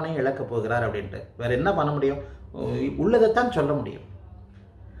 அவள் கணவனை இழக்கப் போகிறார் அப்படின்ட்டு. வேறு என்ன பண்ண முடியும்? உள்ளதைத்தான் சொல்ல முடியும்.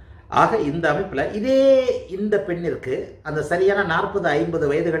 ஆக இந்த அமைப்பில் இந்த பெண்ணிற்கு அந்த சரியான 40-50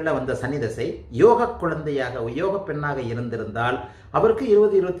 வயதுகளில் வந்த சனி திசை யோக குழந்தையாக, யோக பெண்ணாக இருந்திருந்தால் அவருக்கு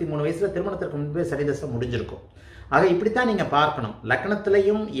 20-23 வயசில் திருமணத்திற்கு முன்பே சனி திசை முடிஞ்சிருக்கும். ஆக இப்படித்தான் நீங்கள் பார்க்கணும்.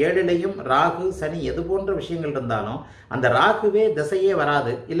 லக்னத்திலையும் 7லையும் ராகு சனி எது போன்ற விஷயங்கள் இருந்தாலும் அந்த ராகுவே திசையே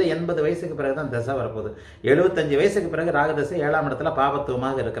வராது. இல்லை 80 வயசுக்கு பிறகு தான் திசை வரப்போகுது. 75 வயசுக்கு பிறகு ராகு திசை 7ஆம் இடத்துல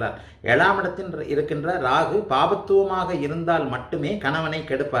பாபத்துவமாக இருக்கிறார். 7ஆம் இடத்தில் இருக்கின்ற ராகு பாபத்துவமாக இருந்தால் மட்டுமே கணவனை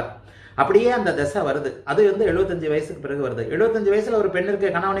கெடுப்பார். அப்படியே அந்த திசை வருது, அது வந்து 75 வயசுக்கு பிறகு வருது. 75 வயசுல ஒரு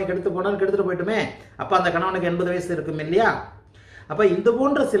பெண்ணிற்கு கணவனை கெடுத்து போனாலும் கெடுத்துட்டு போயிட்டுமே, அப்போ அந்த கணவனுக்கு 80 வயசு இருக்கும் இல்லையா? அப்போ இந்த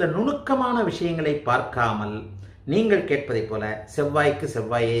போன்ற சில நுணுக்கமான விஷயங்களை பார்க்காமல் நீங்கள் கேட்பதை போல செவ்வாய்க்கு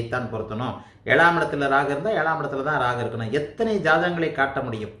செவ்வாயைத்தான் பொருத்தணும். 7ஆம் இடத்துல ராகு இருந்தால் 7ஆம் இடத்துல தான் ராகு இருக்கணும். எத்தனை ஜாதகங்களை காட்ட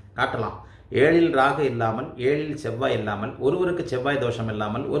முடியும்? காட்டலாம். 7ல் ராகு இல்லாமல், 7ல் செவ்வாய் இல்லாமல், ஒருவருக்கு செவ்வாய் தோஷம்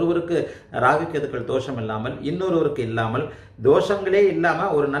இல்லாமல், ஒருவருக்கு ராகு கேதுக்கள் தோஷம் இல்லாமல், இன்னொருவருக்கு இல்லாமல், தோஷங்களே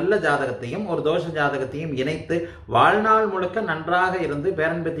இல்லாமல் ஒரு நல்ல ஜாதகத்தையும் ஒரு தோஷ ஜாதகத்தையும் இணைத்து வாழ்நாள் முழுக்க நன்றாக இருந்து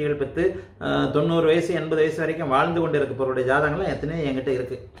பேரன்பத்திகள் பெற்று 90 வயசு 80 வயசு வரைக்கும் வாழ்ந்து கொண்டு இருப்பவருடைய ஜாதகங்கள்லாம் எத்தனையோ என்கிட்ட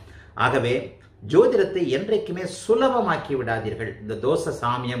இருக்கு. ஆகவே ஜோதிடத்தை என்றைக்குமே சுலபமாக்கி விடாதீர்கள். இந்த தோஷ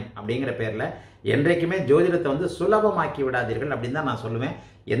சாமியம் அப்படிங்கிற பேர்ல என்றைக்குமே ஜோதிடத்தை வந்து சுலபமாக்கி விடாதீர்கள் அப்படின்னு தான் நான் சொல்லுவேன்,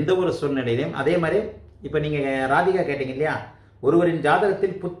 எந்த ஒரு சூழ்நிலையிலையும். அதே மாதிரி இப்போ நீங்கள் ராதிகா கேட்டீங்க இல்லையா, ஒருவரின்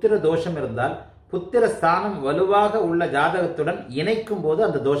ஜாதகத்தில் புத்திர தோஷம் இருந்தால் புத்திர ஸ்தானம் வலுவாக உள்ள ஜாதகத்துடன் இணைக்கும் போது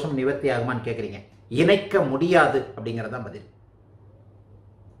அந்த தோஷம் நிவர்த்தி ஆகுமான்னு கேட்குறீங்க. இணைக்க முடியாது அப்படிங்கிறதான் பதில்.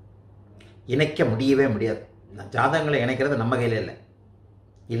 இணைக்க முடியவே முடியாது. ஜாதகங்களை இணைக்கிறது நம்ம கையில்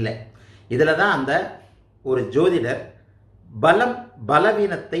இல்லை. இதில் தான் அந்த ஒரு ஜோதிடர்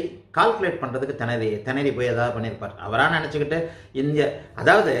பலவீனத்தை கால்குலேட் பண்ணுறதுக்கு திணறி போய் ஏதாவது பண்ணியிருப்பார். அவராக நினச்சிக்கிட்டு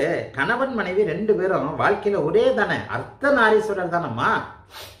அதாவது கணவன் மனைவி 2 பேரும் வாழ்க்கையில் ஒரே தானே, அர்த்த நாரீஸ்வரர் தானம்மா.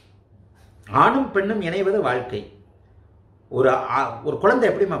 ஆணும் பெண்ணும் இணைவது வாழ்க்கை. ஒரு குழந்தை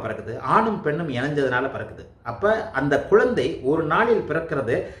எப்படிமா பிறக்குது? ஆணும் பெண்ணும் இணைஞ்சதுனால பிறக்குது. அப்போ அந்த குழந்தை ஒரு நாளில்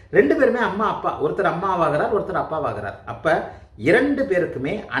பிறக்கிறது, 2 பேருமே அம்மா அப்பா, ஒருத்தர் அம்மாவாகிறார் ஒருத்தர் அப்பாவாகிறார். அப்போ 2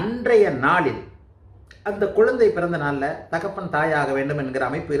 பேருக்குமே அன்றைய நாளில் அந்த குழந்தை பிறந்த நாளில் தகப்பன் தாயாக வேண்டும் என்கிற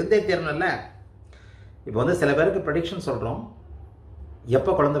அமைப்பு இருந்தே தீரணும்ல. இப்போ வந்து சில பேருக்கு ப்ரெடிக்ஷன் சொல்கிறோம்,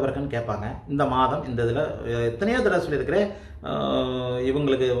 எப்போ குழந்தை பிறக்குன்னு கேட்பாங்க. இந்த மாதம் இந்த இதில் எத்தனையோ தடவை சொல்லியிருக்கிறேன்.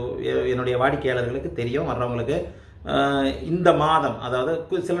 இவங்களுக்கு என்னுடைய வாடிக்கையாளர்களுக்கு தெரியும், வர்றவங்களுக்கு இந்த மாதம், அதாவது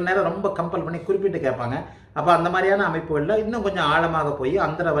சில நேரம் ரொம்ப கம்பல் பண்ணி குறிப்பிட்டு கேட்பாங்க. அப்போ அந்த மாதிரியான அமைப்புகளில் இன்னும் கொஞ்சம் ஆழமாக போய்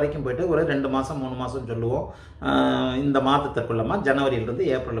அந்த வரைக்கும் போயிட்டு ஒரு 2 மாதம் 3 மாதம் சொல்லுவோம். இந்த மாதத்திற்குள்ளமா ஜனவரியிலிருந்து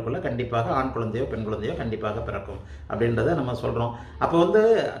ஏப்ரலுக்குள்ளே கண்டிப்பாக ஆண் குழந்தையோ பெண் குழந்தையோ கண்டிப்பாக பிறக்கும் அப்படின்றத நம்ம சொல்கிறோம். அப்போ வந்து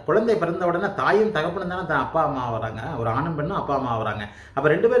குழந்தை பிறந்த உடனே தாயும் தகப்பனும் தானே தான் அப்பா அம்மா வராங்க, ஒரு ஆணும் பெண்ணும் அப்பா அம்மா வராங்க. அப்போ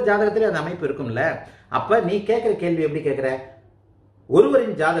 2 பேர் ஜாதகத்திலே அந்த அமைப்பு இருக்கும்ல. அப்போ நீ கேட்குற கேள்வி எப்படி கேட்குற?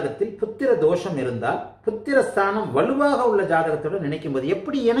 ஒருவரின் ஜாதகத்தில் புத்திர தோஷம் இருந்தால் புத்திர ஸ்தானம் வலுவாக உள்ள ஜாதகத்தோடு நினைக்கும் போது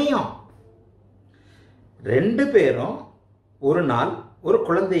எப்படி இணையும்? 2 பேரும் ஒரு நாள் ஒரு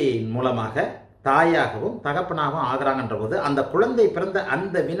குழந்தையின் மூலமாக தாயாகவும் தகப்பனாகவும் ஆகிறாங்கன்ற போது அந்த குழந்தை பிறந்த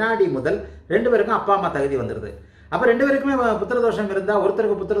அந்த வினாடி முதல் 2 பேருக்கும் அப்பா அம்மா தகுதி வந்துடுது. அப்போ 2 பேருக்குமே புத்திரதோஷம் இருந்தால்,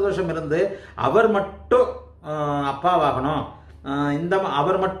 ஒருத்தருக்கு புத்திரதோஷம் இருந்து அவர் மட்டும் அப்பாவாகணும்,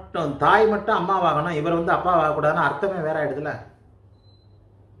 அவர் மட்டும் தாய் மட்டும் அம்மாவாகணும், இவர் வந்து அப்பாவாகக்கூடாதுன்னு அர்த்தமே வேற ஆயிடுதுல.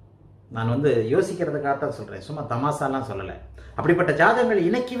 நான் வந்து யோசிக்கிறதுக்காகத்தான் சொல்கிறேன், சும்மா தமாசாலாம் சொல்லலை. அப்படிப்பட்ட ஜாதகங்கள்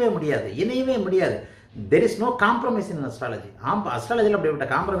இணைக்கவே முடியாது, இணையவே முடியாது. There is no compromise in astrology. அஸ்ட்ராலஜியில் அப்படிப்பட்ட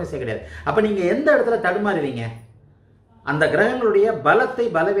காம்ப்ரமைஸே கிடையாது. அப்போ நீங்கள் எந்த இடத்துல தடுமாறுவீங்க? அந்த கிரகங்களுடைய பலத்தை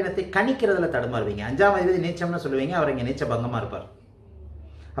பலவீனத்தை கணிக்கிறதுல தடுமாறுவீங்க. 5ஆம் அதிபதி நீச்சம்னு சொல்லுவீங்க, அவர் இங்கே நீச்ச பங்கமாக இருப்பார்.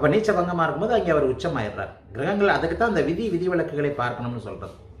 அப்போ நீச்ச பங்கமாக இருக்கும்போது அங்கே அவர் உச்சமாயிடுறார். கிரகங்கள் அதுக்கு தான் அந்த விதிவிலக்குகளை பார்க்கணும்னு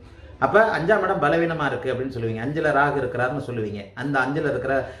சொல்கிறது. அப்போ 5ஆம் இடம் பலவீனமாக இருக்குது அப்படின்னு சொல்லுவீங்க. 5ல் ராகு இருக்கிறாருன்னு சொல்லுவீங்க. அந்த 5ல்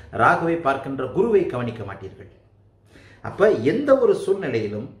இருக்கிற ராகுவை பார்க்கின்ற குருவை கவனிக்க மாட்டீர்கள். அப்போ எந்த ஒரு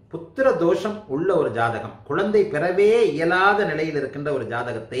சூழ்நிலையிலும் புத்திர தோஷம் உள்ள ஒரு ஜாதகம், குழந்தை பெறவே இயலாத நிலையில் இருக்கின்ற ஒரு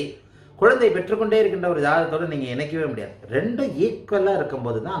ஜாதகத்தை குழந்தை பெற்றுக்கொண்டே இருக்கின்ற ஒரு ஜாதகத்தோடு நீங்கள் இணைக்கவே முடியாது. 2 ஈக்குவலாக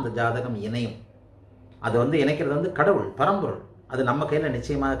இருக்கும்போது தான் அந்த ஜாதகம் இணையும். அது வந்து இணைக்கிறது வந்து கடவுள், பரம்பொருள். அது நம்ம கையில்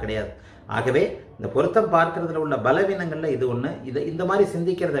நிச்சயமாக கிடையாது. ஆகவே இந்த பொருத்தம் பார்க்கறதுல உள்ள பலவீனங்களில் இது ஒன்று. இந்த மாதிரி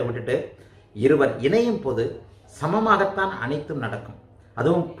சிந்திக்கிறத விட்டுட்டு இருவர் இணையும் போது சமமாகத்தான் அனைத்தும் நடக்கும்.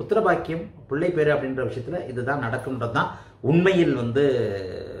 அதுவும் புத்திரபாக்கியம், பிள்ளை பேரு அப்படின்ற விஷயத்தில் இதுதான் நடக்கும்ன்றது தான் உண்மையில் வந்து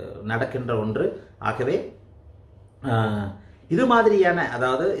நடக்கின்ற ஒன்று. ஆகவே இது மாதிரியான,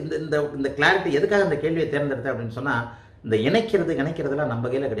 அதாவது இந்த கிளாரிட்டி எதுக்காக இந்த கேள்வியை தேர்ந்தெடுத்தேன் அப்படின்னு சொன்னால், இந்த இணைக்கிறதுலாம் நம்ம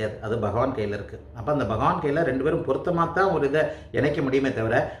கையில் கிடையாது, அது பகவான் கையில் இருக்குது. அப்போ அந்த பகவான் கையில் 2 பேரும் பொருத்தமாக தான் ஒரு இதை இணைக்க முடியுமே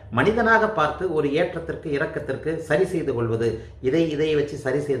தவிர, மனிதனாக பார்த்து ஒரு ஏற்றத்திற்கு இறக்கத்திற்கு சரி செய்து கொள்வது, இதை வச்சு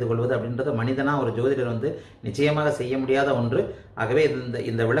சரி செய்து கொள்வது அப்படின்றது மனிதனாக ஒரு ஜோதிடர் வந்து நிச்சயமாக செய்ய முடியாத ஒன்று. ஆகவே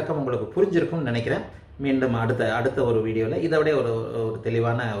இந்த விளக்கம் உங்களுக்கு புரிஞ்சிருக்கும்னு நினைக்கிறேன். மீண்டும் அடுத்த ஒரு வீடியோவில் இதை விட ஒரு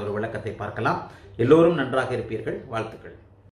தெளிவான ஒரு விளக்கத்தை பார்க்கலாம். எல்லோரும் நன்றாக இருப்பீர்கள். வாழ்த்துக்கள்.